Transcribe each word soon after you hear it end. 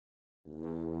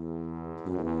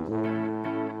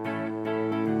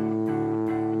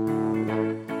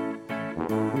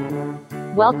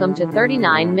Welcome to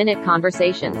 39-Minute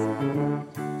Conversations.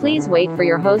 Please wait for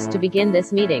your host to begin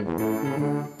this meeting.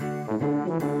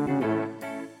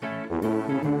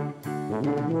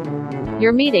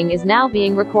 Your meeting is now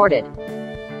being recorded.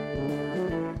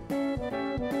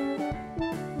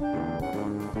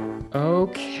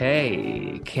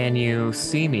 Okay, can you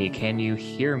see me? Can you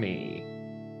hear me?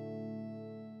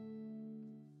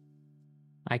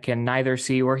 I can neither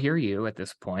see or hear you at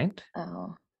this point.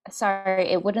 Oh, sorry,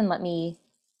 it wouldn't let me.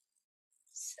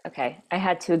 Okay, I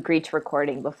had to agree to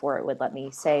recording before it would let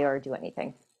me say or do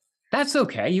anything. That's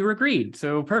okay, you agreed,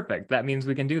 so perfect. That means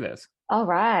we can do this. All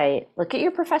right, look at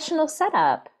your professional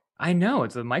setup. I know,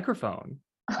 it's a microphone.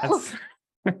 That's...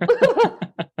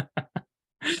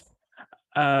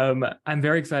 I'm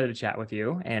very excited to chat with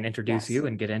you and introduce you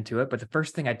and get into it. But the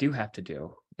first thing I do have to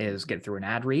do is get through an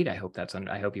ad read. I hope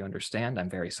I hope you understand. I'm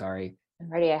very sorry. I'm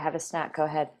ready. I have a snack. Go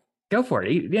ahead. Go for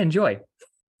it. Enjoy.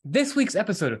 This week's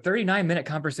episode of 39-Minute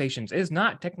Conversations is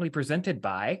not technically presented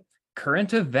by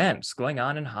current events going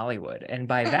on in Hollywood. And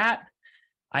by that,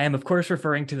 I am, of course,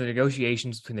 referring to the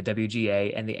negotiations between the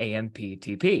WGA and the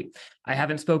AMPTP. I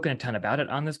haven't spoken a ton about it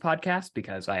on this podcast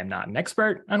because I am not an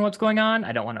expert on what's going on.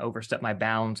 I don't want to overstep my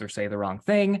bounds or say the wrong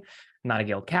thing. I'm not a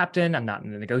guild captain. I'm not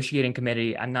in the negotiating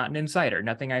committee. I'm not an insider.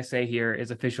 Nothing I say here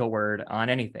is official word on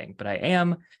anything, but I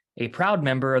am a proud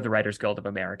member of the Writers Guild of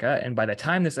America. And by the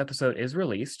time this episode is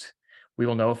released, we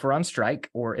will know if we're on strike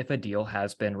or if a deal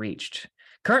has been reached.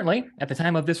 Currently, at the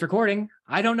time of this recording,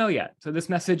 I don't know yet. So this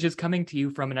message is coming to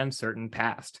you from an uncertain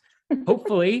past.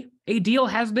 Hopefully, a deal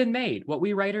has been made. What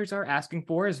we writers are asking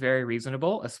for is very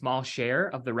reasonable, a small share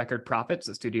of the record profits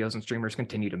that studios and streamers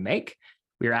continue to make.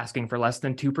 We are asking for less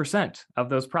than 2% of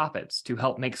those profits to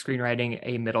help make screenwriting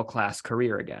a middle-class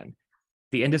career again.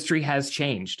 The industry has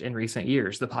changed in recent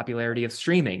years. The popularity of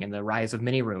streaming and the rise of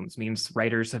mini rooms means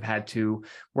writers have had to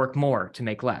work more to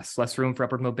make less room for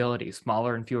upward mobility,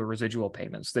 smaller and fewer residual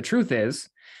payments. The truth is,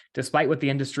 despite what the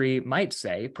industry might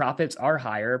say, profits are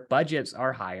higher, budgets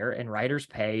are higher, and writers'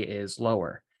 pay is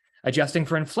lower. Adjusting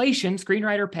for inflation,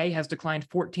 screenwriter pay has declined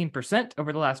 14%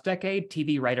 over the last decade.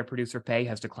 TV writer-producer pay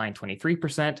has declined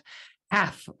 23%.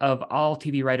 Half of all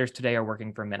TV writers today are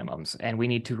working for minimums, and we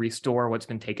need to restore what's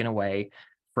been taken away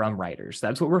from writers.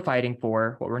 That's what we're fighting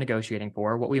for, what we're negotiating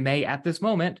for, what we may at this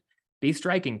moment be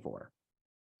striking for.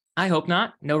 I hope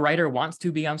not. No writer wants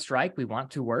to be on strike. We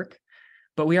want to work,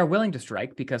 but we are willing to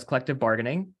strike because collective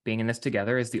bargaining, being in this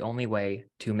together, is the only way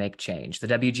to make change. The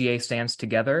WGA stands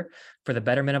together for the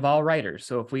betterment of all writers.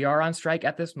 So if we are on strike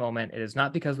at this moment, it is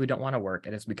not because we don't want to work.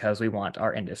 It is because we want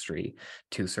our industry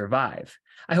to survive.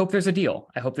 I hope there's a deal.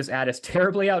 I hope this ad is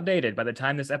terribly outdated by the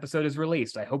time this episode is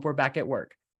released. I hope we're back at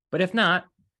work. But if not,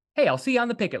 hey, I'll see you on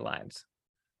the picket lines.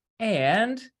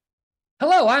 And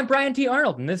hello, I'm Brian T.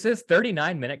 Arnold, and this is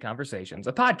 39-Minute Conversations,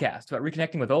 a podcast about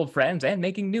reconnecting with old friends and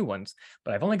making new ones.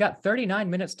 But I've only got 39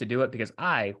 minutes to do it because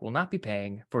I will not be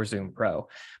paying for Zoom Pro.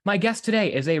 My guest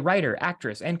today is a writer,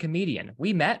 actress, and comedian.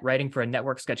 We met writing for a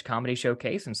network sketch comedy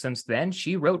showcase, and since then,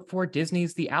 she wrote for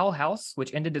Disney's The Owl House,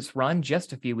 which ended its run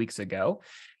just a few weeks ago.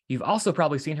 You've also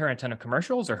probably seen her in a ton of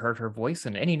commercials or heard her voice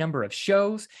in any number of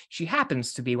shows. She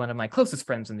happens to be one of my closest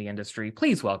friends in the industry.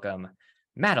 Please welcome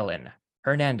Madeleine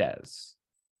Hernandez.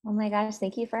 Oh my gosh,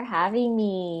 thank you for having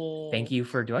me. Thank you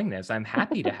for doing this. I'm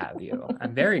happy to have you.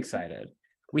 I'm very excited.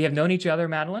 We have known each other,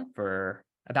 Madeleine, for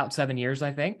about 7 years,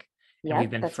 I think. Yeah, we've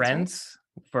been friends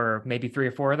for maybe 3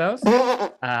 or 4 of those,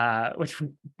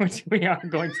 which we are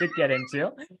going to get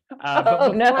into.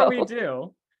 But before we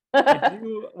do, I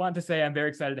do want to say I'm very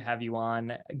excited to have you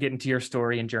on, get into your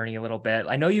story and journey a little bit.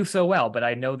 I know you so well, but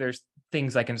I know there's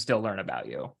things I can still learn about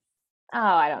you. Oh,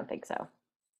 I don't think so.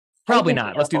 Probably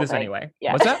not. Let's do this anyway.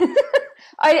 Yeah. What's that?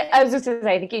 I was just going to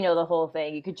say, I think you know the whole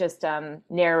thing. You could just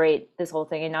narrate this whole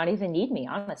thing and not even need me,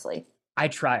 honestly. I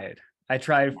tried I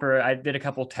did a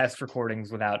couple test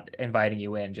recordings without inviting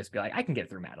you in, just be like, I can get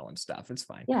through Madeline stuff. It's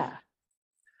fine. Yeah.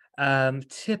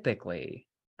 Typically,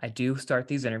 I do start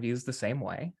these interviews the same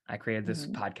way. I created this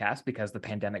podcast because the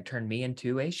pandemic turned me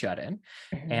into a shut-in,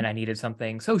 and I needed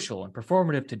something social and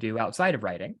performative to do outside of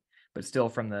writing, but still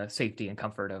from the safety and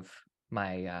comfort of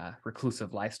my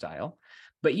reclusive lifestyle.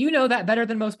 But you know that better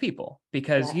than most people,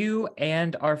 because you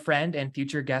and our friend and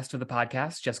future guest of the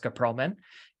podcast, Jessica Perlman,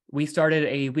 we started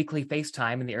a weekly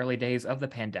FaceTime in the early days of the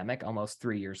pandemic, almost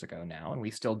 3 years ago now, and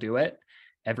we still do it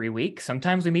every week.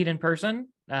 Sometimes we meet in person,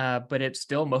 but it's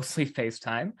still mostly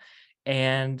FaceTime.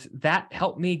 And that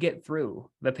helped me get through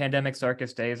the pandemic's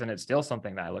darkest days, and it's still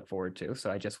something that I look forward to. So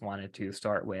I just wanted to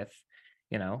start with,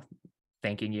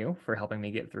 thanking you for helping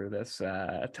me get through this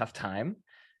tough time.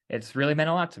 It's really meant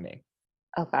a lot to me.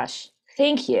 Oh gosh.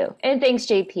 Thank you. And thanks,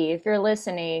 JP. If you're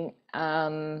listening,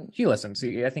 She listens.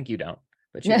 See, I think you don't,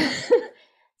 but she we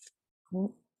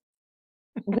listens.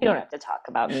 don't have to talk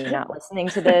about me not listening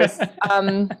to this.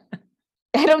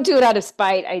 I don't do it out of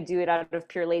spite. I do it out of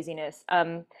pure laziness.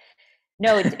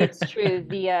 No, it's true.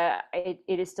 It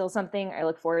is still something I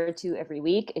look forward to every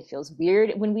week. It feels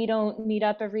weird when we don't meet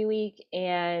up every week,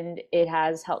 and it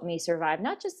has helped me survive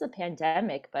not just the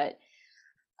pandemic, but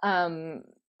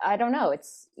I don't know.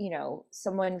 It's,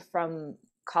 someone from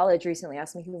college recently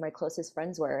asked me who my closest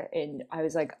friends were, and I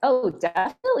was like, oh,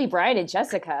 definitely Brian and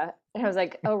Jessica. And I was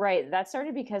like, oh, right. That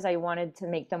started because I wanted to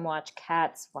make them watch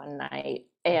Cats one night,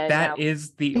 and That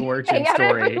is the hang origin out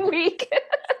story. every week.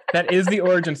 That is the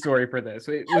origin story for this.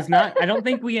 It was not, I don't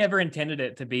think we ever intended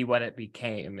it to be what it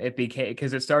became. It became,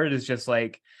 because it started as just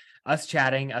like us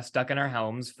chatting, us stuck in our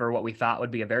homes for what we thought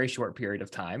would be a very short period of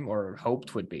time, or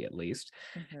hoped would be at least.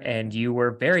 And you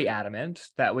were very adamant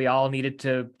that we all needed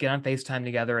to get on FaceTime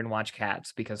together and watch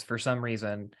Cats, because for some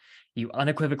reason you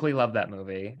unequivocally loved that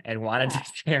movie and wanted to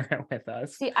share it with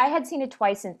us. See, I had seen it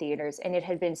twice in theaters, and it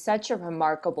had been such a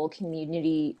remarkable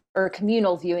community or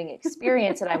communal viewing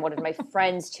experience that I wanted my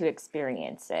friends to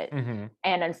experience it. Mm-hmm.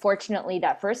 And unfortunately,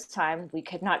 that first time, we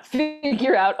could not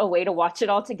figure out a way to watch it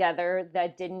all together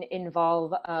that didn't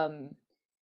involve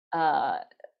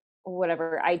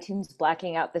whatever, iTunes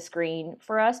blacking out the screen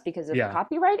for us because of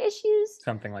copyright issues.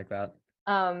 Something like that.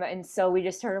 And so we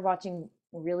just started watching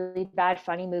really bad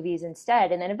funny movies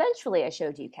instead, and then eventually I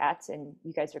showed you Cats and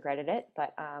you guys regretted it,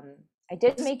 but I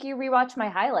did make you rewatch my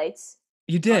highlights.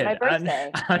 You did on my birthday,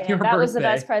 on and your that birthday. was the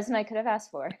best present I could have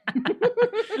asked for.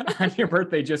 On your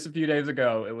birthday just a few days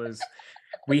ago,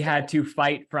 we had to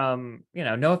fight from,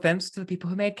 no offense to the people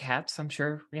who made Cats, I'm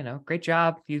sure, great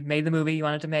job, you made the movie you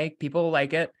wanted to make, people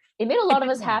like it Made a lot of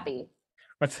us happy.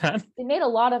 What's that? It made a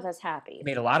lot of us happy. It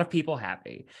made a lot of people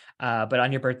happy. But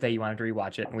on your birthday, you wanted to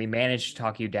rewatch it, and we managed to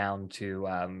talk you down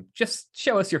to just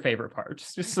show us your favorite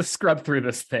parts, just to scrub through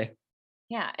this thing.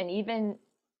 Yeah, and even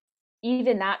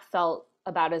that felt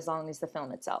about as long as the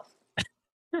film itself.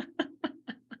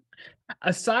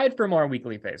 Aside from our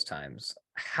weekly FaceTimes,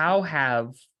 how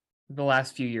have the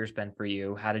last few years been for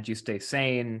you? How did you stay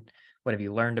sane? What have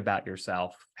you learned about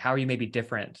yourself? How are you maybe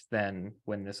different than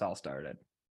when this all started?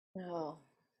 Oh,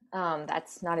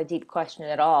 that's not a deep question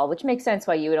at all, which makes sense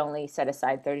why you would only set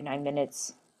aside 39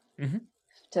 minutes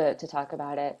to talk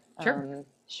about it. Sure.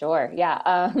 Sure.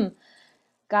 Yeah.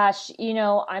 Gosh,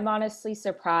 I'm honestly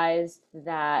surprised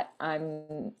that I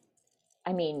don't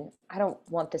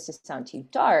want this to sound too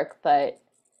dark, but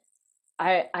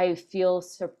I feel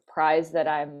surprised that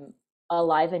I'm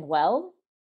alive and well,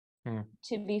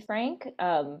 to be frank.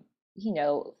 It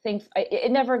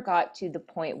never got to the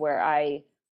point where I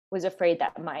was afraid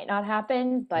that might not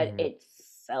happen, but it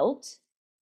felt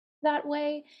that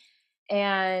way.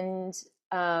 And,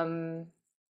 having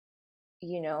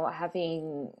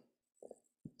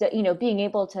being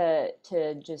able to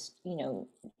just,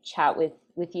 chat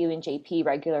with you and JP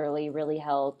regularly really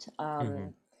helped.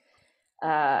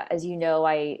 As you know,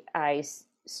 I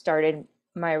started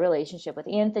my relationship with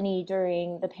Anthony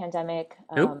during the pandemic.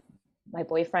 My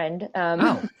boyfriend.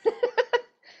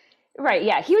 Right.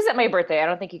 Yeah. He was at my birthday. I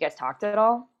don't think you guys talked at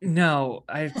all. No,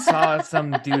 I saw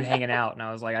some dude hanging out and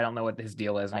I was like, I don't know what his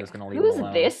deal is. I'm just going to leave him alone.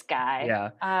 Who's this guy?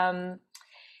 Yeah.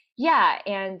 Yeah.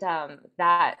 And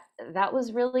that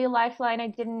was really a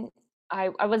lifeline I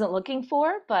wasn't looking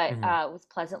for, but was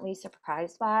pleasantly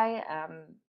surprised by.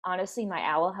 Honestly, my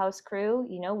Owl House crew,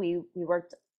 we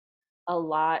worked a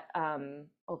lot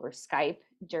over Skype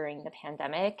during the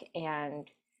pandemic. And,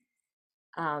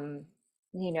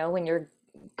 when you're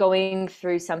going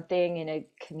through something in a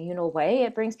communal way,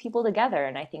 it brings people together.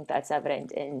 And I think that's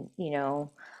evident in,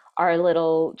 our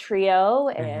little trio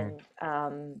and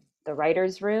the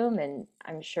writer's room. And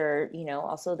I'm sure,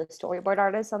 also the storyboard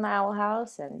artists on the Owl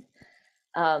House. And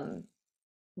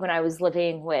when I was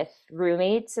living with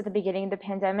roommates at the beginning of the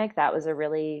pandemic, that was a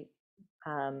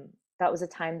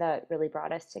time that really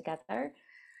brought us together.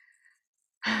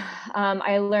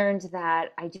 I learned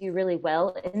that I do really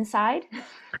well inside.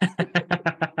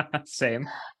 Same.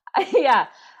 Yeah.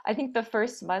 I think the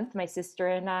first month my sister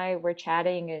and I were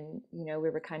chatting and, we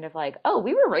were kind of like, oh,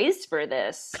 we were raised for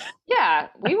this. Yeah.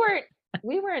 We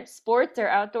weren't sports or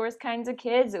outdoors kinds of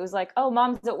kids. It was like, oh,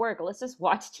 mom's at work. Let's just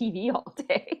watch TV all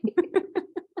day.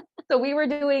 So we were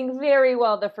doing very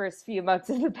well the first few months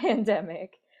of the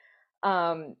pandemic.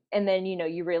 And then,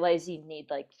 you realize you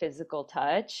need like physical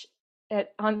touch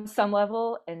on some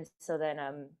level. And so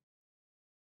then,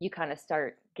 you kind of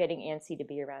start getting antsy to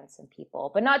be around some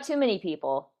people, but not too many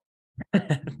people.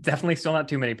 Definitely still not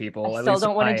too many I people, at still least on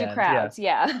don't want to my do end. Yeah. crowds.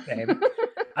 Yeah.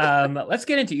 Same. Let's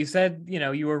get into, you said,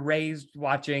 you were raised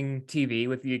watching TV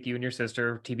with you and your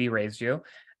sister. TV raised you.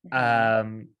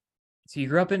 Mhm. So you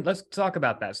grew up in, let's talk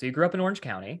about that. So you grew up in Orange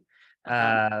County.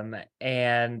 Uh-huh.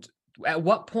 And at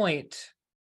what point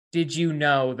did you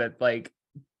know that like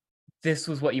this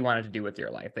was what you wanted to do with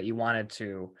your life, that you wanted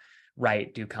to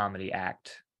write, do comedy,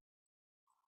 act?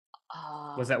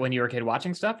 Was that when you were a kid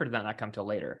watching stuff, or did that not come till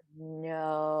later?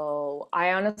 No,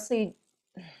 I honestly,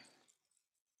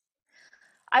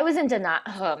 I was in denial.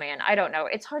 Oh man, I don't know.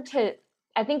 It's hard to,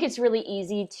 I think it's really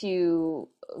easy to,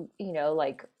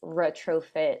 like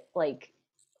retrofit, like,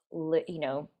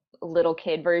 little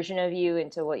kid version of you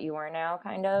into what you are now,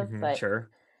 kind of. But Sure.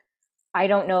 I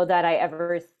don't know that I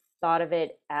ever thought of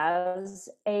it as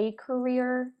a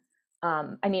career.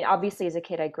 I mean, obviously, as a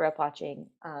kid, I grew up watching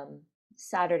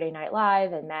Saturday Night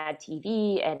Live and Mad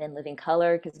TV and In Living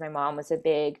Color because my mom was a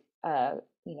big,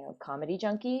 comedy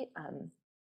junkie.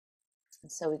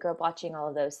 So we grew up watching all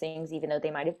of those things, even though they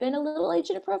might have been a little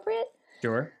age inappropriate.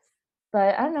 Sure.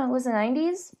 But I don't know, it was the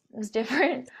 90s. It was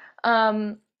different.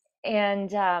 Um,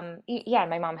 yeah,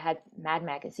 my mom had Mad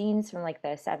magazines from like the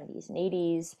 70s and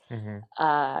 80s.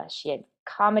 Hmm. She had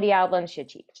comedy albums, she had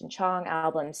Cheech and Chong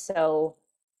albums. So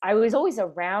I was always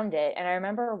around it. And I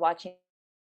remember watching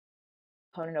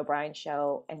Conan O'Brien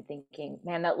show and thinking,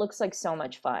 man, that looks like so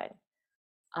much fun.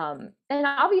 And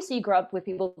obviously you grow up with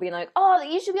people being like, oh,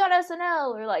 you should be on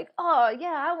SNL, or like, oh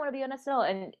yeah, I want to be on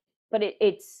SNL. But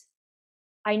it's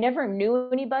I never knew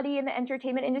anybody in the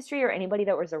entertainment industry or anybody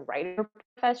that was a writer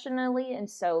professionally, and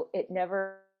so I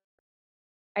never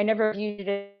viewed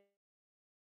it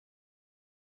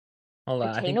Hold on.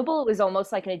 I think. attainable. It was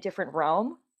almost like in a different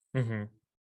realm. Hmm.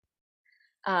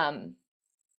 Um,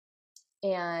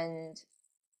 and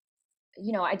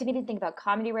I didn't even think about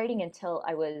comedy writing until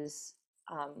I was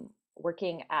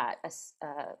working as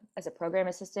a program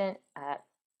assistant at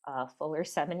Fuller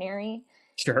Seminary.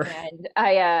 Sure. And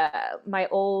my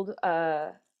old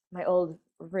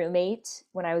roommate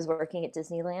when I was working at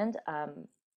Disneyland,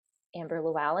 Amber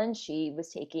Llewellyn, she was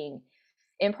taking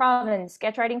improv and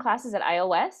sketch writing classes at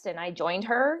iOS, and I joined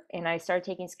her and I started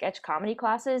taking sketch comedy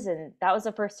classes, and that was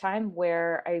the first time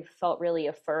where I felt really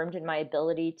affirmed in my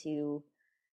ability to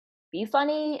be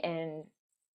funny and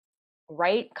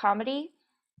write comedy.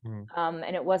 Mhm.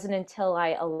 And it wasn't until I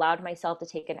allowed myself to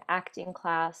take an acting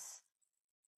class.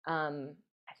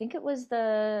 I think it was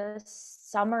the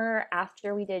summer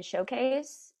after we did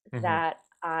Showcase Mhm. that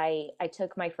I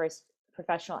took my first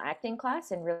professional acting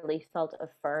class and really felt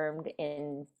affirmed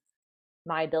in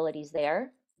my abilities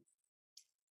there.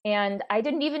 And I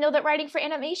didn't even know that writing for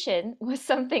animation was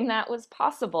something that was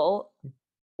possible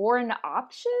or an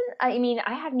option. I mean,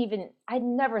 I'd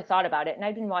never thought about it. And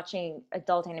I've been watching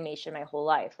adult animation my whole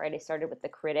life, right? I started with The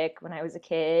Critic when I was a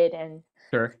kid and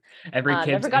Sure. Every kid's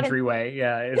never got in. entryway,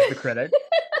 yeah, is The Critic.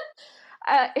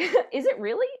 uh, is it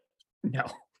really? No,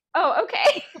 Oh,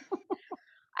 okay.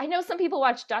 I know some people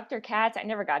watch Dr. Katz. I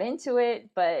never got into it,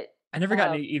 but I never got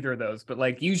um, into either of those, but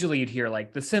like usually you'd hear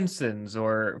like The Simpsons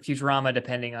or Futurama,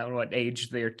 depending on what age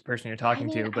the person you're I talking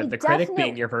mean, to. I But The Critic being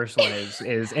definitely. your first one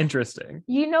is interesting.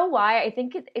 You know why? I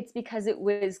think it's because it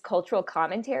was cultural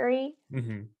commentary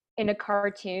Hmm. in a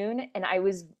cartoon, and I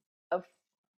was a,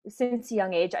 since a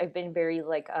young age, I've been very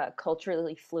like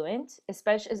culturally fluent,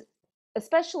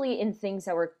 especially in things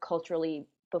that were culturally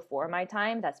before my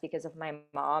time. That's because of my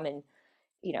mom and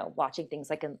watching things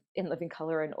like in Living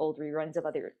Color and old reruns of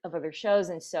other shows.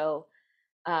 And so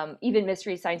even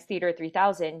Mystery Science Theater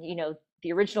 3000,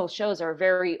 the original shows are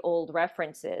very old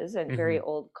references and very Hmm.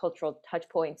 old cultural touch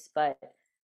points, but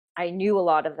I knew a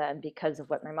lot of them because of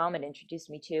what my mom had introduced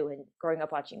me to and growing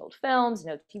up watching old films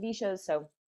and old TV shows. So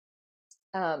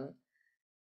um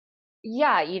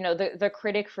yeah, the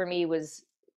critic for me was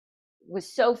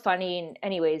so funny. And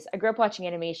anyways, I grew up watching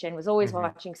animation, was always Hmm.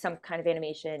 watching some kind of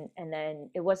animation, and then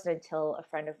it wasn't until a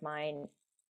friend of mine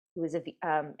who was an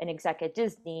exec at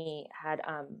Disney had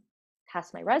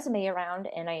passed my resume around,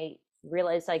 and I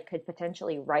realized I could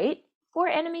potentially write for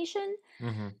animation.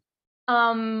 Hmm.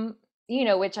 Um,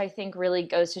 which I think really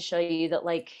goes to show you that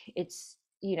like it's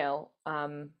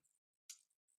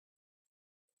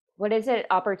what is it?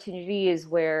 Opportunity is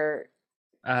where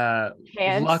Luck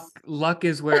chance. luck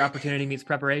is where opportunity meets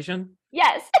preparation.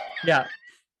 Yes, Yeah,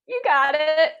 you got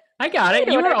it. I got You it.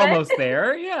 knew You what were I meant. almost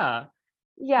there. Yeah.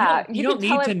 You Yeah, don't you you can don't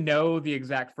tell need to him. know the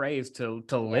exact phrase to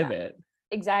Yeah, live it.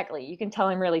 exactly. You can tell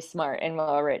I'm really smart and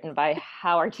well written by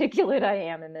how articulate I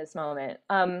am in this moment.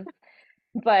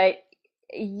 But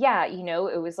yeah,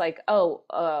 it was like,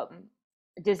 oh,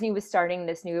 Disney was starting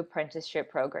this new apprenticeship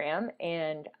program,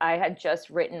 and I had just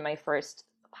written my first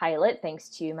pilot thanks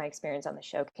to my experience on the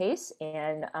showcase,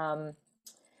 and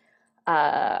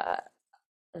uh,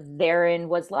 therein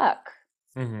was luck.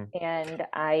 Hmm. And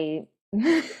I,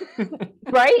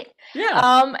 right?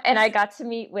 Yeah. And I got to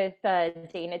meet with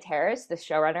Dana Terrace, the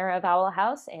showrunner of Owl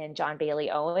House, and John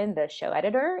Bailey Owen, the show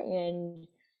editor, and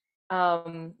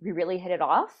we really hit it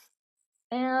off,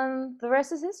 and the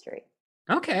rest is history.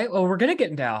 Okay, well, we're gonna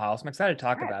get into Owl House. I'm excited to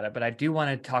talk All right. about it, but I do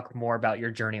want to talk more about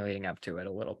your journey leading up to it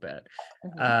a little bit.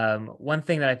 Mhm. One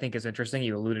thing that I think is interesting,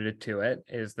 you alluded to it,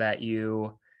 is that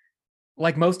you,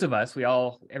 like most of us,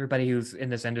 everybody who's in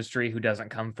this industry who doesn't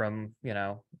come from,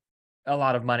 a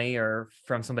lot of money or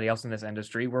from somebody else in this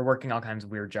industry, we're working all kinds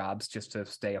of weird jobs just to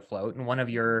stay afloat. And one of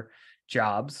your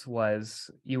jobs was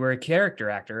you were a character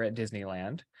actor at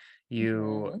Disneyland.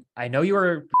 Mhm. I know you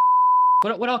were,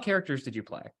 what all characters did you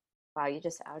play? Wow, you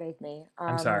just outed me.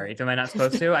 I'm sorry. Am I not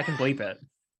supposed to? I can bleep it.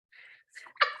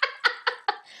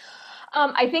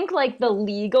 I think like the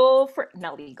legal,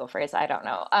 not legal phrase, I don't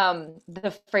know.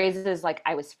 The phrase is like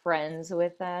I was friends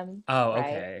with them, Oh, right?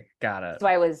 okay. Got it. So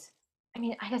I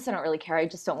mean, I guess I don't really care. I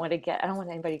just don't want I don't want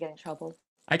anybody to get in trouble.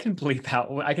 I can bleep out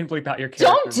your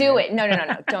Don't character do name. it. No, no, no,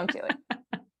 no. Don't do it.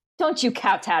 Don't you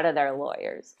kowtow to their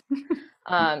lawyers.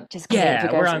 Just kidding.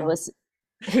 Yeah,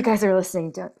 If you guys are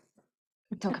listening,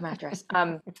 don't come after us.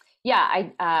 Yeah,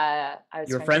 I was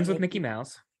you were friends with Mickey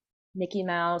Mouse. Mickey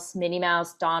Mouse, Minnie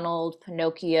Mouse, Donald,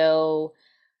 Pinocchio,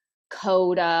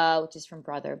 Coda, which is from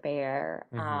Brother Bear.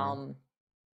 Mm-hmm.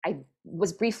 I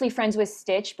was briefly friends with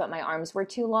Stitch, but my arms were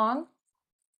too long.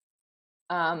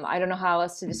 I don't know how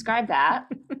else to describe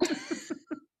that.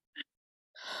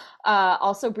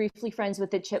 Also briefly friends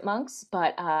with the Chipmunks,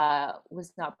 but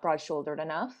was not broad-shouldered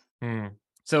enough.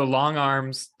 So long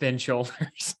arms, thin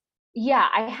shoulders. Yeah,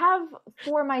 I have,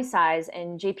 for my size,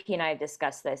 and JP and I have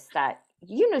discussed this, that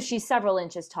she's several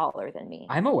inches taller than me.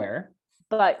 I'm aware.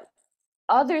 But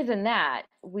other than that,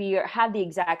 we had the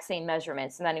exact same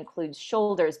measurements, and that includes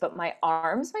shoulders, but my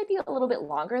arms might be a little bit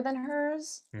longer than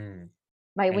hers.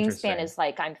 My wingspan is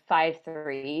like, I'm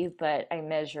 5'3", but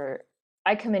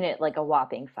I come in at like a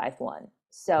whopping 5'1".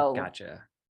 So gotcha.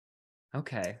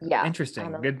 Okay. Yeah.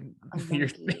 Interesting. Good.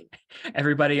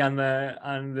 Everybody on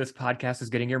this podcast is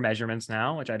getting your measurements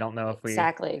now, which I don't know if we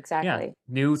exactly. Yeah,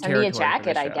 new Send me a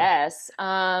territory jacket, I guess.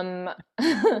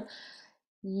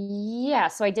 Yeah,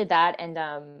 so I did that,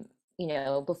 and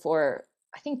before,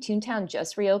 I think Toontown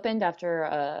just reopened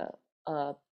after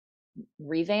a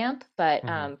revamp, but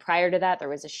prior to that, there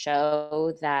was a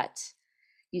show that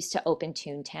used to open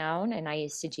Toontown, and I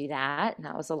used to do that, and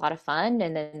that was a lot of fun.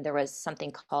 And then there was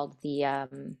something called the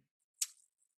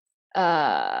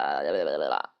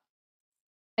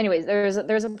anyways, there's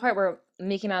a part where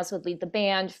Mickey Mouse would lead the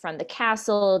band from the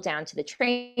castle down to the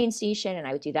train station, and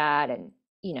I would do that. And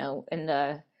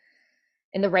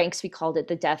in the ranks, we called it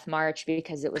the Death March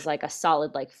because it was like a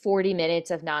solid 40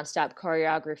 minutes of nonstop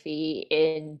choreography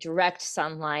in direct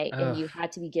sunlight. And you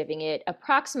had to be giving it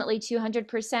approximately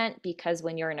 200%, because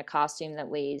when you're in a costume that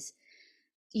weighs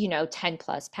 10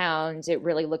 plus pounds, it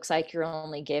really looks like you're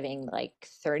only giving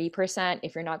 30%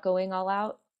 if you're not going all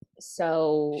out.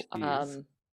 So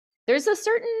there's a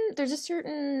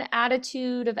certain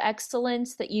attitude of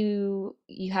excellence that you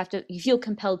feel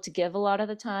compelled to give a lot of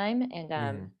the time.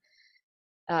 And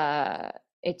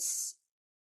it's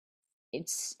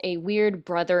a weird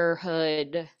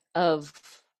brotherhood of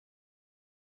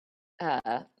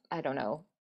I don't know,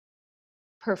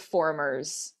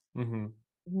 performers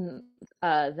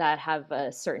that have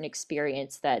a certain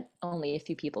experience that only a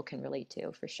few people can relate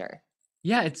to, for sure.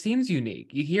 Yeah, it seems unique.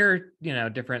 You hear,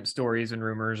 different stories and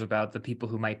rumors about the people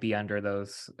who might be under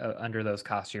those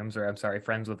costumes, or I'm sorry,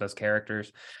 friends with those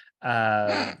characters.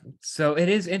 So it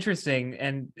is interesting.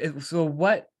 And so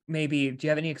what, maybe, do you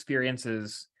have any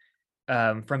experiences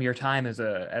from your time as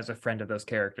a friend of those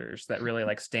characters that really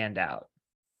stand out?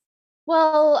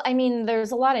 Well, I mean,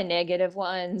 there's a lot of negative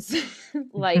ones,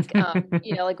 like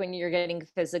when you're getting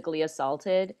physically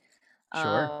assaulted.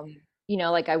 Sure.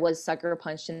 I was sucker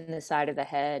punched in the side of the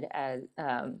head as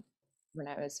when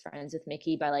I was friends with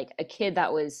Mickey by a kid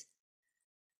that was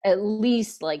at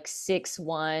least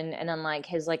 6'1", and then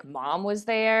his mom was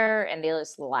there, and they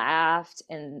just laughed,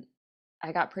 and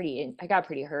I got pretty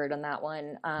hurt on that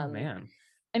one. Oh, man.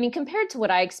 I mean, compared to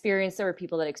what I experienced, there were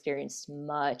people that experienced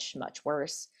much, much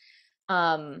worse.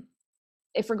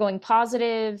 If we're going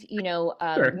positive,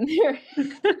 Sure.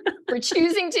 we're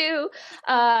choosing to,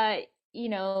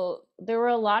 there were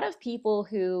a lot of people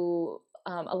who,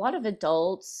 a lot of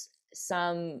adults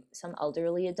some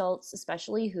elderly adults,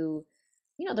 especially, who,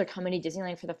 they're coming to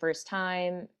Disneyland for the first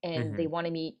time and they Hmm. want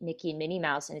to meet Mickey and Minnie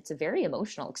Mouse, and it's a very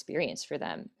emotional experience for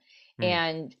them. Mm.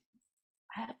 And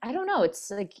I don't know, it's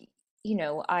like,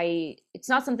 it's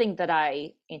not something that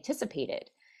I anticipated,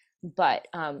 but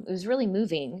it was really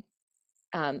moving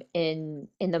in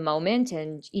the moment.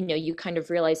 And you kind of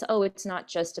realize, oh, it's not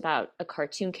just about a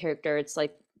cartoon character. It's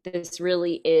like, this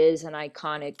really is an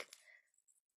iconic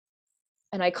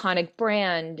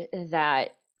brand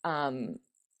that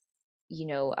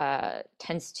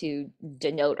tends to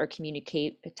denote or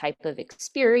communicate a type of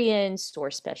experience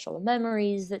or special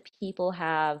memories that people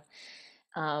have.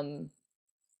 um,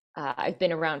 I've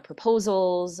been around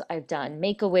proposals, I've done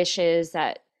make-a-wishes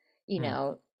that,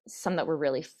 Mm. some that were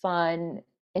really fun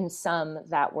and some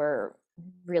that were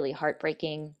really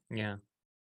heartbreaking. Yeah.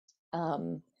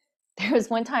 um, there was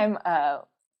one time, I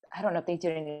don't know if they do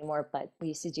it anymore, but we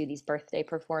used to do these birthday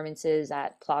performances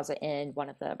at Plaza Inn, one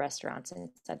of the restaurants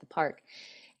inside the park.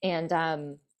 And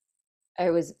I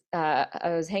was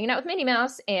hanging out with Minnie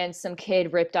Mouse, and some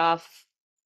kid ripped off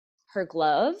her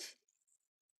glove.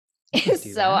 You can't do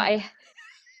so that. I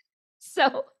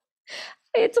so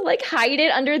I had to like hide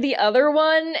it under the other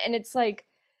one, and it's like,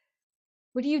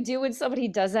 what do you do when somebody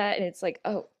does that? And it's like,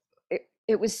 oh,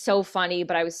 it was so funny,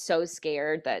 but I was so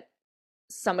scared that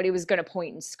somebody was going to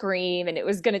point and scream, and it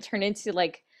was going to turn into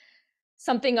like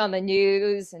something on the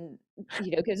news, and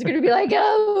kids are going to be like,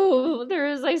 oh,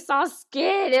 I saw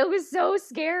skin. It was so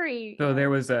scary. So there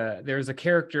was a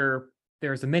character,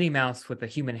 there was a Minnie Mouse with a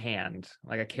human hand,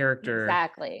 like a character,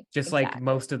 Exactly. just like Exactly.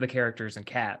 most of the characters in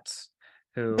Cats,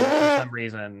 who for some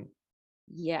reason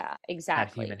Yeah, had human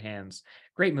exactly. hands.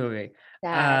 Great movie.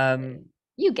 Exactly. Um,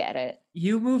 You get it.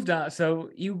 you moved on, so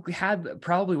you had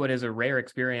probably what is a rare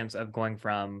experience of going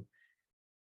from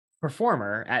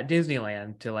performer at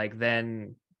Disneyland to like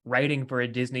then writing for a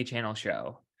Disney Channel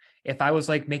show. If I was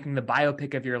like making the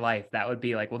biopic of your life, that would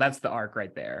be like, well, that's the arc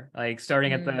right there. Like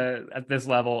starting Mm. at this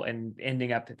level and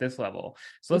ending up at this level.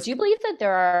 So Would let's you believe that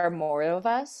there are more of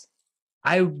us?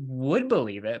 I would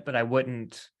believe it, but I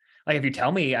wouldn't, like if you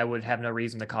tell me, I would have no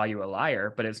reason to call you a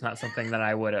liar, but it's not something that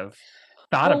I would have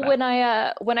thought Well,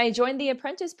 about. when I joined the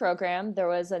apprentice program, there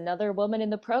was another woman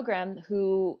in the program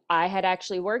who I had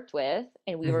actually worked with,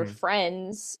 and we were Hmm.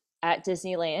 friends at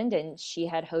Disneyland, and she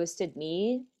had hosted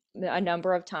me a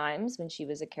number of times when she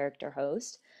was a character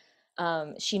host.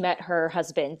 She met her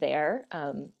husband there.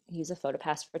 He's a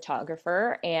photopass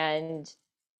photographer, and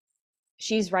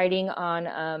she's writing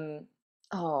on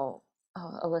oh,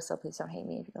 Alyssa, please don't hate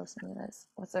me if you're listening to this.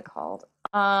 What's it called?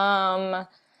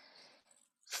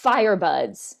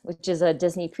 Firebuds, which is a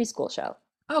Disney preschool show.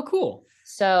 Oh, cool.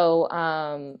 So,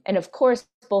 and of course,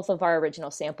 both of our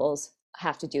original samples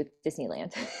have to do with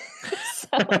Disneyland. So,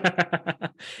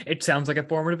 It sounds like a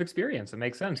formative experience. It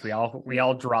makes sense. We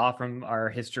all draw from our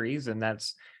histories, and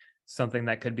that's something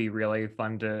that could be really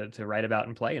fun to write about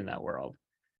and play in that world.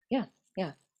 yeah,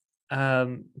 yeah.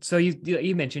 So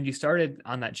you mentioned you started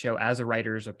on that show as a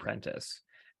writer's apprentice.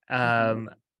 Mhm. Um,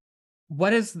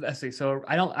 what is let's see, so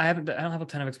I don't have a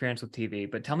ton of experience with TV,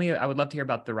 but tell me, I would love to hear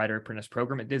about the writer apprentice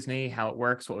program at Disney, how it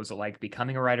works, what was it like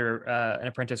becoming a writer, an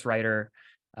apprentice writer,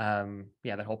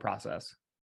 yeah, that whole process.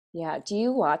 Yeah. Do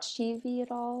you watch TV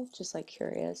at all? Just like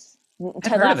curious. I've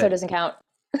Ted heard of Lasso it. doesn't count.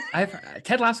 I've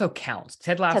Ted Lasso counts.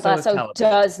 Ted Ted Lasso is Lasso television,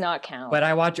 does not count. but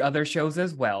I watch other shows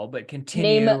as well. But Name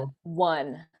continue.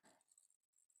 one.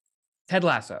 Ted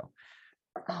Lasso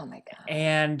Oh my God.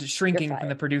 and You're Shrinking from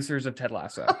fired. the producers of Ted Oh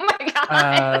Lasso. my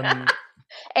God. Um,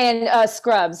 And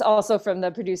Scrubs, also from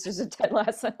the producers of Ted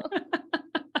Lasso.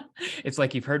 it's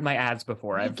like you've heard my ads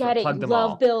before. I I've get it. plugged You them love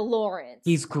all. Bill Lawrence.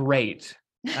 He's great.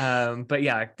 But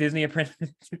yeah, Disney apprentice.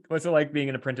 What's it like being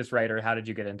an apprentice writer? How did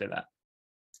you get into that?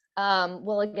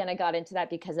 Well, again, I got into that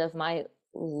because of my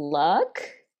luck,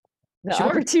 the Sure.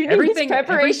 opportunities, Everything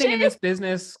preparation. in this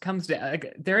business comes to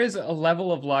like, there is a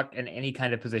level of luck in any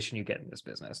kind of position you get in this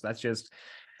business. That's just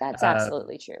That's uh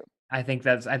absolutely true. I think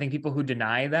people who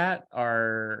deny that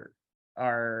are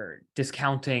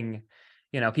discounting,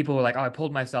 people who are like, oh, I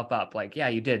pulled myself up. Like, yeah,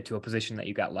 you did, to a position that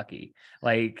you got lucky.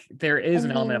 Like there I is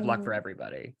an element of luck for mean,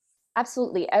 everybody.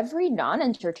 absolutely. Every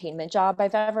non-entertainment job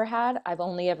I've ever had, I've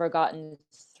only ever gotten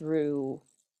through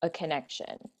a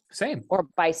connection, Same. or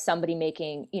by somebody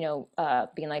making,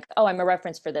 being like, oh, I'm a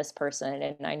reference for this person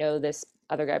and I know this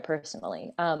other guy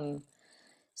personally.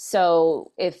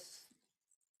 So if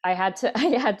I had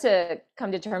to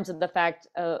come to terms with the fact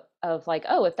of like,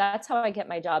 oh, if that's how I get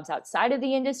my jobs outside of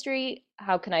the industry,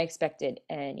 how can I expect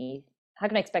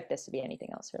this to be anything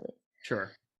else, really?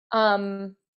 Sure.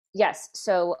 Um, yes.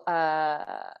 So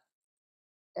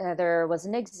there was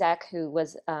an exec who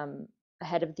was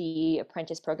head of the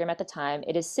apprentice program at the time.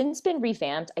 It has since been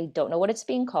revamped. I don't know what it's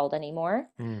being called anymore,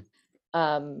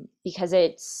 because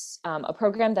it's a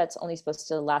program that's only supposed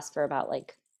to last for about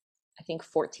like, I think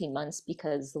 14 months,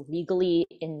 because legally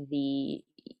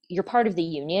you're part of the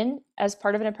union as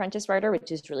part of an apprentice writer,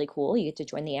 which is really cool. You get to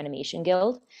join the animation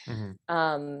guild.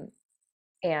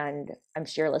 And I'm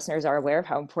sure listeners are aware of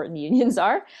how important the unions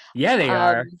are. Yeah, they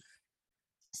are.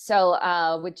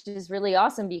 So, which is really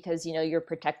awesome because, you're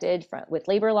protected with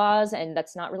labor laws, and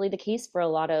that's not really the case for a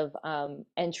lot of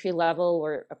entry level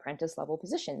or apprentice level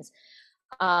positions.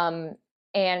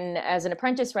 And as an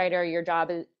apprentice writer, your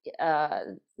job is,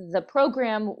 the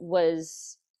program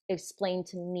was explained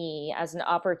to me as an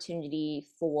opportunity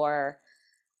for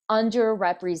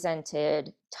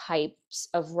underrepresented types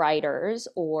of writers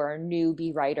or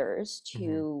newbie writers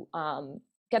to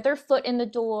get their foot in the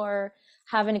door,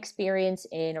 have an experience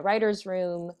in a writer's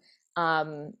room,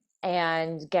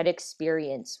 and get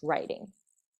experience writing.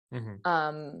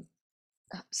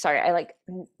 Sorry, I like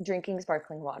drinking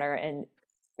sparkling water and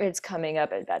it's coming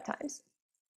up at bad times.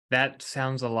 That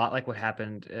sounds a lot like what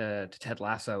happened to Ted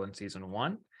Lasso in season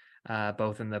 1,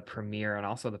 both in the premiere and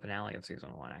also the finale of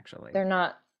season 1, actually. They're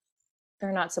not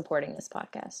supporting this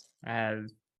podcast.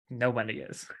 Nobody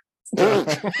is.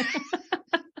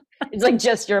 It's like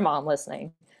just your mom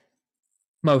listening.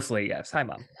 Mostly, yes. Hi,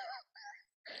 Mom.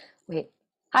 Wait.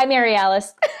 Hi, Mary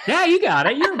Alice. Yeah, you got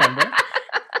it. You remember.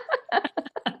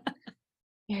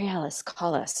 Mary Alice,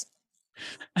 call us.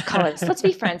 Let's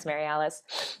be friends, Mary Alice.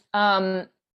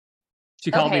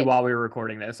 She called me while we were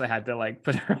recording this. I had to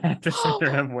send her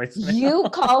a voicemail. You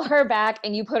call her back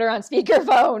and you put her on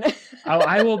speakerphone. Oh,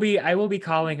 I will be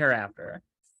calling her after.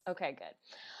 Okay, good.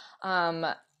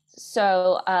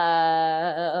 So,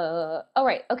 all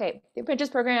right. Okay. The apprentice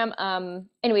program.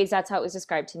 Anyways, that's how it was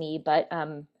described to me, but,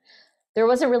 there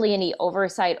wasn't really any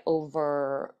oversight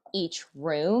over each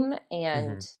room.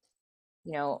 And,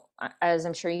 as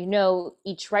I'm sure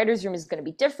each writer's room is going to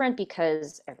be different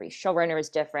because every showrunner is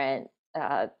different.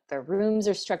 The rooms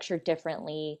are structured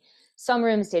differently. Some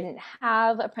rooms didn't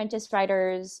have apprentice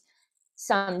writers.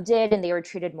 Some did, and they were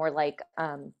treated more like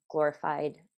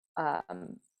glorified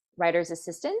writers'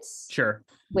 assistants. Sure.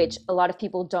 Which a lot of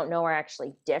people don't know are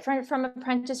actually different from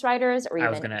apprentice writers or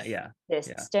even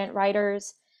assistant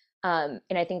writers. And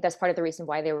I think that's part of the reason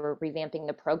why they were revamping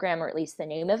the program, or at least the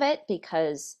name of it,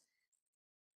 because,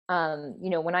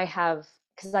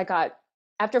 because I got,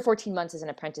 after 14 months as an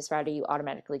apprentice writer, you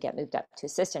automatically get moved up to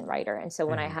assistant writer. And so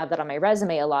when I have that on my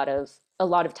resume, a lot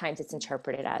of times it's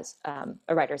interpreted as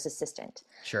a writer's assistant.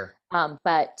 Sure.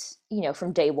 But,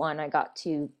 from day one, I got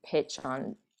to pitch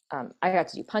on, I got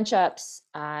to do punch-ups.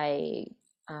 I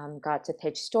got to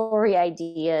pitch story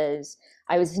ideas.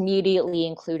 I was immediately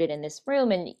included in this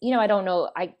room. And, I don't know,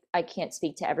 I can't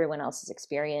speak to everyone else's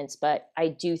experience, but I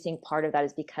do think part of that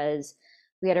is because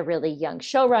we had a really young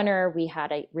showrunner. We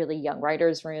had a really young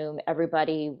writer's room.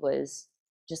 Everybody was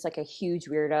just like a huge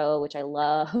weirdo, which I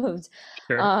loved.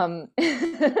 Sure.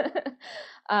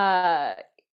 A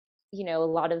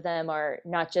lot of them are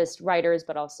not just writers,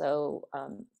 but also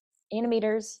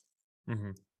animators.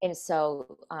 And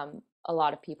so a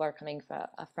lot of people are coming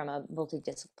from a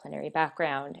multidisciplinary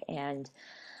background. And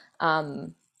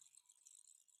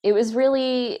it was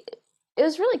really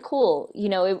cool.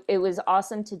 It was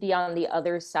awesome to be on the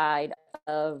other side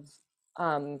of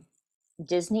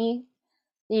Disney.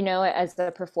 As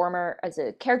a performer, as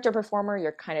a character performer,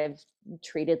 you're kind of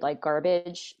treated like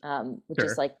garbage, which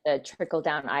is like the trickle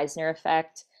down Eisner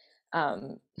effect.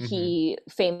 He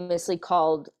famously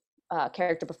called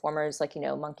character performers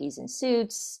monkeys in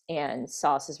suits, and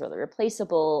sauce is really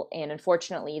replaceable. And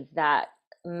unfortunately, that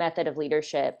method of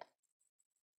leadership,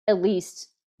 at least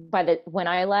when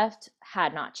I left,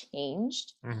 had not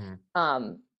changed.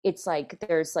 It's like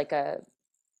there's like a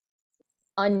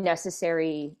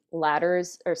unnecessary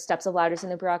ladders or steps of ladders in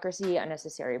the bureaucracy,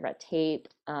 unnecessary red tape.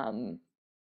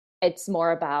 It's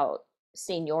more about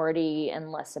seniority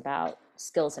and less about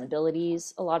skills and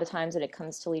abilities a lot of times when it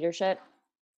comes to leadership,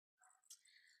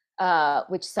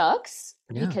 which sucks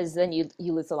because then you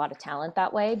lose a lot of talent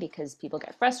that way, because people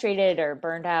get frustrated or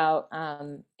burned out,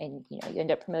 and you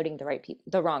end up promoting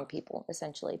the wrong people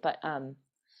essentially. But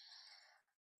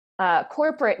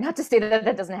corporate, not to say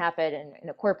that doesn't happen in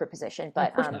a corporate position,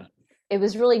 but it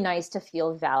was really nice to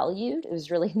feel valued. It was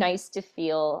really nice to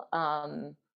feel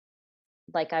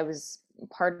like I was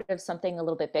part of something a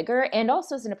little bit bigger. And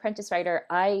also as an apprentice writer,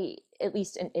 at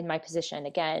least in my position,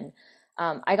 again,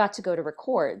 I got to go to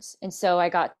records. And so I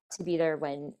got to be there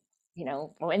when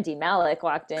Wendy Malick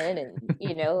walked in, and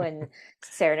and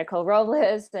Sarah Nicole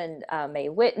Robles, and Mae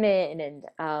Whitman,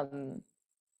 and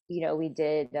we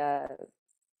did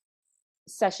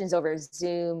sessions over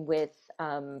Zoom with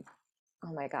oh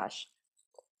my gosh,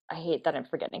 I hate that I'm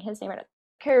forgetting his name right now.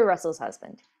 Carrie Russell's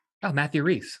husband. Oh, Matthew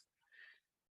Rhys.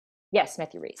 Yes,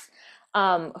 Matthew Rhys,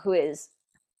 who is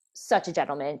such a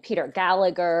gentleman. Peter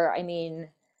Gallagher. I mean,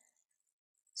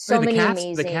 so the many cast,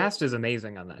 amazing. The cast is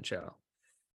amazing on that show.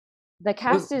 The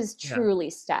cast is truly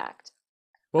stacked.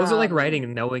 What was it like writing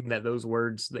and knowing that those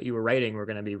words that you were writing were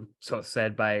going to be so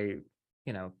said by,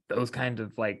 those kind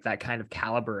of like that kind of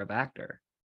caliber of actor?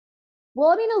 Well,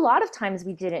 I mean, a lot of times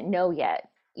we didn't know yet,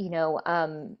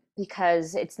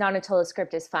 because it's not until a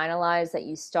script is finalized that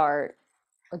you start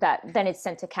then it's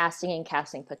sent to casting, and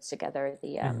casting puts together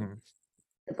the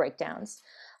breakdowns.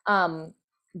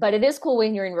 But it is cool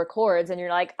when you're in records and you're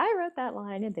like, I wrote that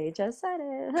line and they just said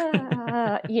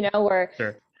it, or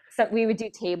Sure. So we would do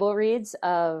table reads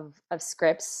of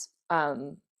scripts.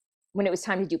 When it was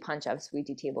time to do punch-ups, we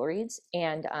do table reads,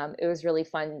 and it was really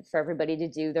fun for everybody to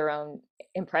do their own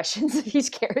impressions of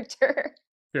each character.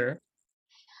 Sure.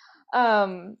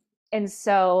 And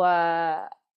so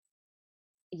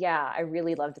yeah, I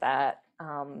really loved that.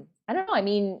 I don't know. I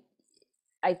mean,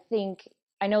 I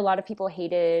know a lot of people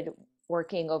hated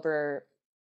working over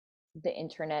the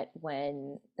internet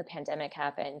when the pandemic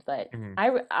happened, but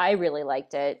I really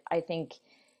liked it. I think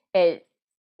it,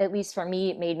 at least for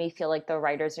me, it made me feel like the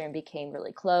writers' room became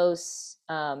really close,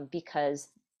 because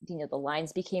the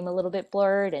lines became a little bit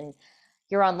blurred, and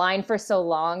you're online for so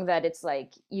long that it's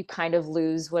like you kind of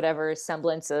lose whatever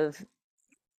semblance of,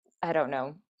 I don't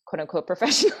know, quote unquote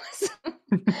professionalism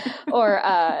or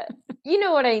you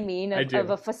know what I mean, of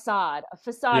a facade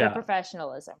of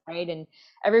professionalism, right? And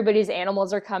everybody's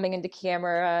animals are coming into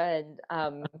camera,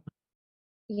 and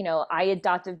I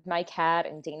adopted my cat,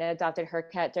 and Dana adopted her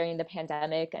cat during the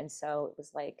pandemic, and so it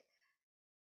was like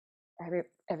it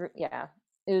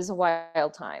was a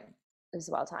wild time.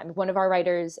 One of our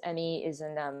writers, Emmy, is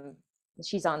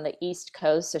she's on the East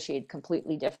Coast, so she had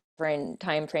completely different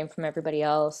time frame from everybody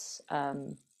else.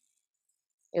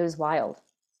 It was wild.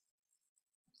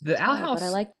 The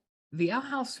Owl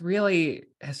House really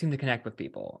has seemed to connect with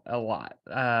people a lot.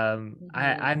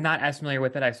 I'm not as familiar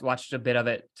with it. I watched a bit of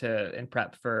it in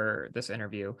prep for this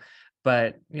interview,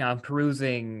 but I'm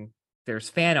perusing. There's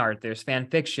fan art, there's fan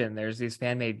fiction, there's these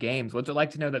fan-made games. What's it like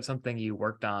to know that something you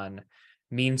worked on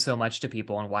means so much to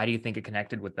people, and why do you think it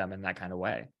connected with them in that kind of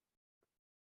way?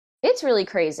 It's really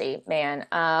crazy, man.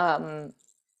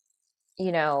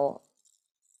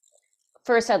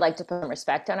 First, I'd like to put some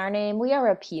respect on our name. We are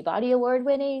a Peabody Award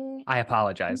winning. I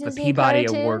apologize. The Peabody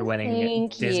Award winning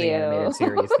Disney animated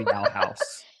series, The Owl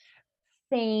House.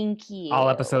 Thank you. All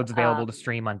episodes available to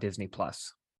stream on Disney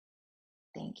Plus.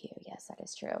 Thank you. Yes, that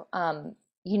is true.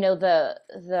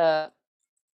 The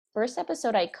first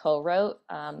episode I co-wrote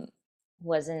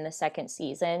was in the second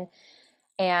season,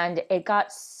 and it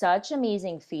got such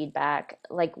amazing feedback.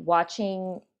 Like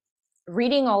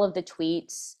reading all of the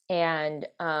tweets and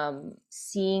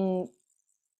seeing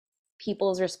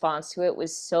people's response to it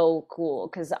was so cool,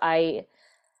 because I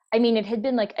mean, it had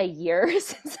been like a year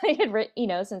since I had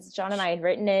written, since John and I had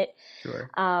written it. Sure.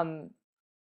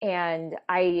 And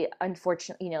I,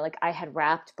 unfortunately, I had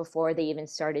wrapped before they even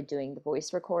started doing the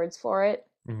voice records for it.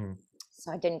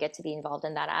 So I didn't get to be involved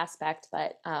in that aspect,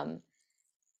 but I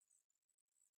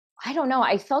don't know.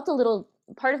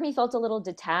 Part of me felt a little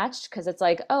detached, because it's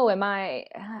like, oh, I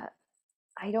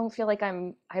don't feel like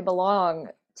I belong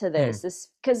to this,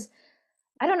 because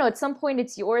I don't know, at some point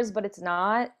it's yours, but it's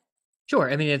not. Sure.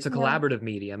 I mean, it's a collaborative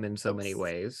medium in so many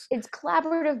ways. It's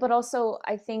collaborative, but also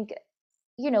I think,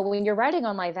 when you're writing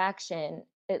on live action,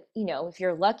 if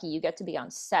you're lucky, you get to be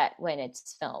on set when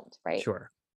it's filmed, right?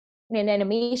 Sure. In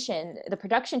animation, the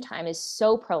production time is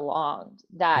so prolonged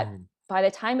that by the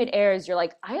time it airs, you're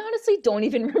like, I honestly don't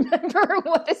even remember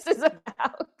what this is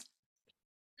about.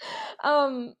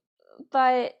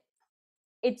 But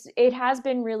it has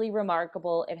been really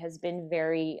remarkable. It has been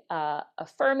very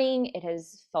affirming. It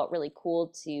has felt really cool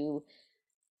to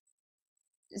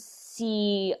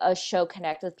see a show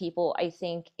connect with people. I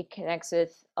think it connects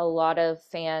with a lot of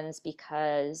fans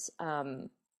because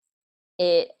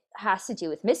it has to do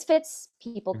with misfits.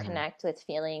 People connect with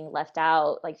feeling left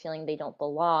out, like feeling they don't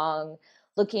belong,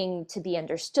 looking to be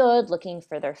understood, looking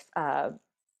for their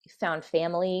found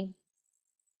family.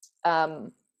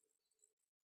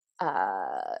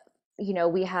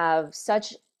 We have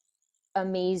such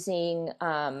amazing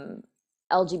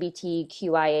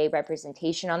LGBTQIA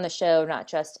representation on the show, not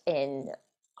just in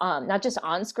not just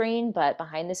on screen, but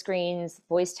behind the screens,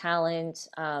 voice talent,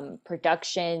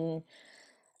 production.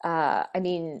 I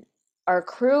mean, our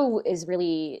crew is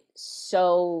really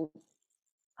so,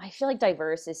 I feel like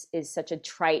diverse is such a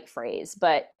trite phrase,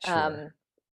 but Sure.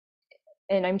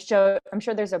 and I'm sure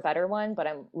there's a better one, but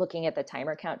I'm looking at the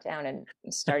timer countdown and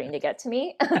it's starting to get to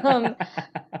me.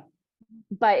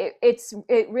 But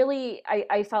it really,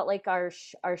 I felt like our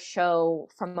show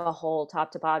from a whole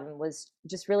top to bottom was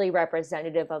just really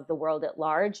representative of the world at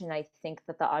large, and I think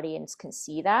that the audience can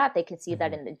see that. They can see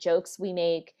that Mhm. in the jokes we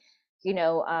make. You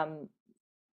know,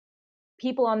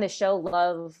 people on the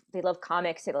show they love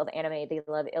comics, they love anime, they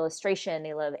love illustration,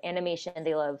 they love animation,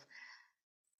 they love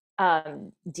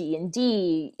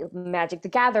D&D, Magic the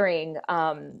Gathering,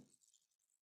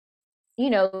 you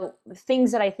know,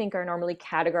 things that I think are normally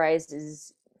categorized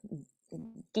as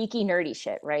geeky, nerdy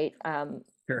shit, right?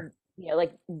 Sure. You know,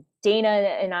 like Dana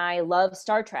and I love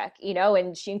Star Trek, you know,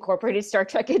 and she incorporated Star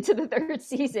Trek into the third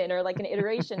season, or like an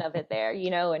iteration of it there, you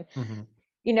know, and Mhm.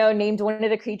 you know, named one of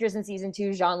the creatures in season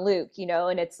 2 Jean-Luc, you know,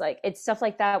 and it's like it's stuff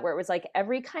like that where it was like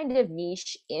every kind of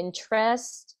niche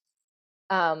interest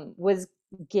was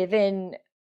given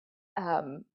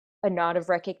a nod of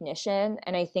recognition,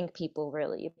 and I think people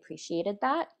really appreciated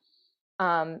that.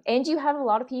 And you have a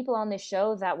lot of people on this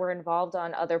show that were involved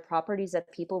on other properties that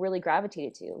people really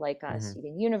gravitated to, like Mhm.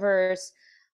 Steven Universe,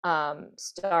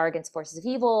 Star Against Forces of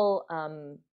Evil,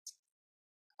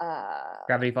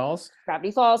 Gravity Falls.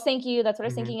 Gravity Falls. Thank you. That's what I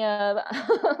was Mhm. thinking of.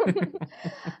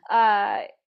 uh,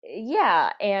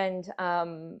 yeah, and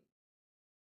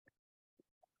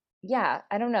yeah,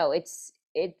 I don't know.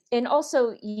 And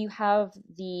also you have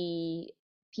the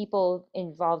people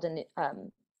involved in the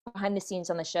behind the scenes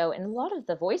on the show, and a lot of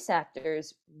the voice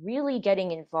actors really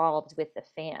getting involved with the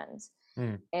fans.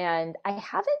 Mm. And I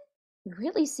haven't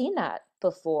really seen that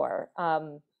before.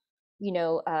 You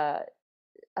know,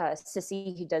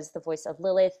 Sissy, who does the voice of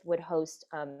Lilith, would host,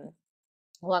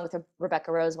 along with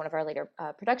Rebecca Rose, one of our later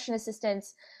production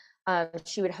assistants.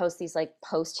 She would host these like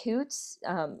post hoots,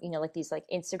 you know, like these like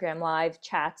Instagram live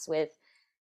chats with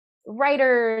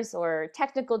writers or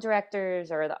technical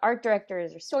directors or the art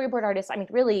directors or storyboard artists. I mean,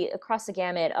 really across the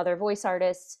gamut, other voice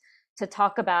artists, to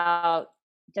talk about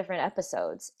different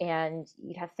episodes. And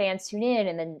you'd have fans tune in,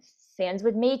 and then fans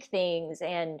would make things.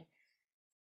 And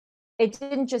it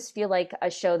didn't just feel like a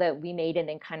show that we made and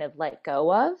then kind of let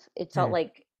go of. It felt Mm.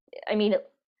 like, I mean,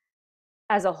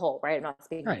 as a whole, right? I'm not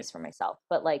speaking Right. just for myself,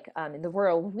 but like in the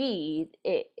world the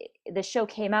show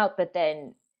came out, but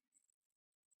then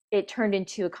it turned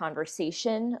into a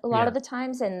conversation a lot Yeah. of the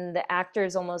times, and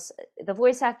the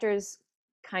voice actors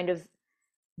kind of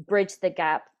bridge the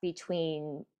gap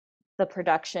between the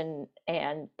production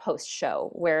and post show,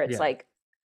 where it's Yeah. like,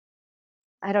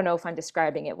 I don't know if I'm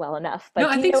describing it well enough, No,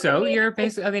 but I do you think know what I so. mean? You're Like,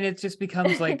 basically, I mean, it just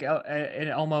becomes like it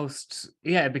almost,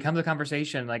 yeah, it becomes a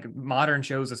conversation. Like modern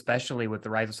shows, especially with the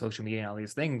rise of social media and all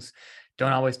these things,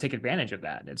 don't always take advantage of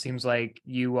that. It seems like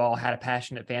you all had a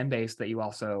passionate fan base that you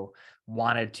also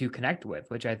wanted to connect with,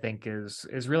 which I think is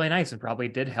really nice and probably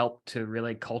did help to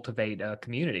really cultivate a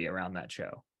community around that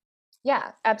show.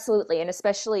 yeah, absolutely. And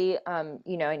especially,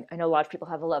 you know, I know a lot of people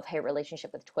have a love-hate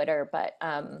relationship with Twitter, but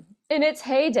in its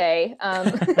heyday,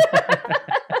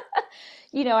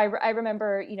 you know, I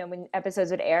remember, you know, when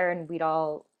episodes would air and we'd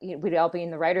all be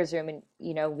in the writers' room, and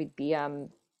you know, we'd be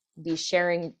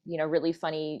sharing, you know, really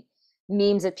funny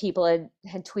memes that people had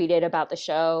tweeted about the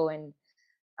show, and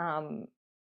um,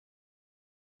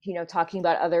 you know, talking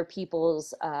about other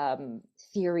people's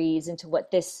theories into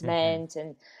what this Hmm. meant,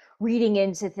 and reading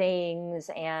into things.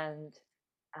 And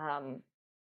um,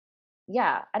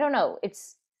 yeah, I don't know.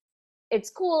 It's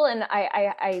cool, and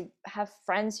I have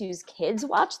friends whose kids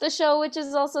watch the show, which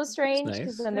is also That's strange,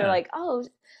 because nice. then they're Yeah. like, "Oh,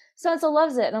 so and so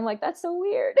loves it," and I'm like, "That's so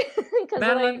weird," because then I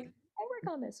Madeline,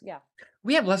 work on this. Yeah.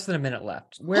 we have less than a minute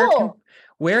left. Oh,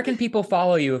 Where can people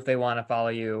follow you if they want to follow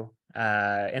you?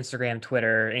 Instagram,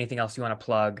 Twitter, anything else you want to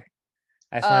plug?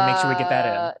 I just want to make sure we get that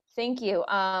in. thank you.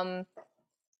 On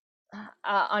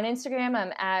Instagram,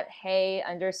 I'm at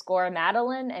hey_Madeleine,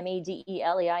 Madeleine,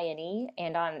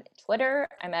 and on Twitter,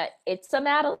 I'm at it's a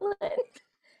Madeline.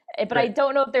 But I Great.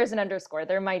 don't know if there's an underscore.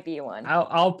 There might be one.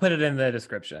 I'll put it in the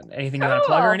description. Anything you want to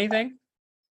plug or Cool. anything?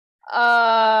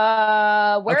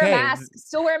 Wear a Okay. mask.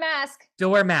 Still wear a mask.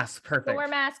 Still wear masks. Still wear a Perfect.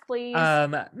 mask, please.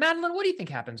 Madeline, what do you think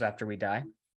happens after we die?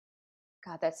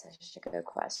 God, that's such a good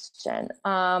question.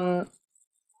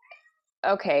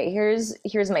 Okay, here's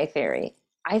my theory.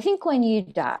 I think when you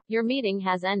die, Your meeting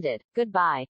has ended.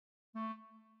 Goodbye.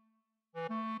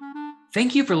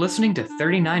 Thank you for listening to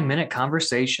 39 Minute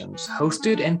Conversations,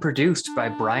 hosted and produced by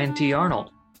Brian T.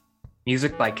 Arnold.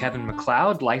 Music by Kevin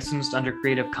MacLeod, licensed under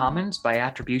Creative Commons by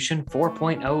Attribution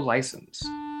 4.0 license.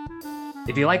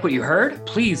 If you like what you heard,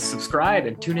 please subscribe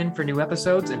and tune in for new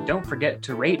episodes, and don't forget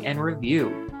to rate and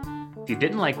review. If you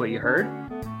didn't like what you heard,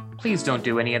 please don't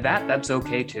do any of that. That's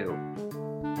okay too.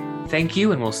 Thank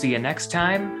you, and we'll see you next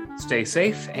time. Stay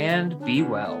safe and be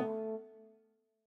well.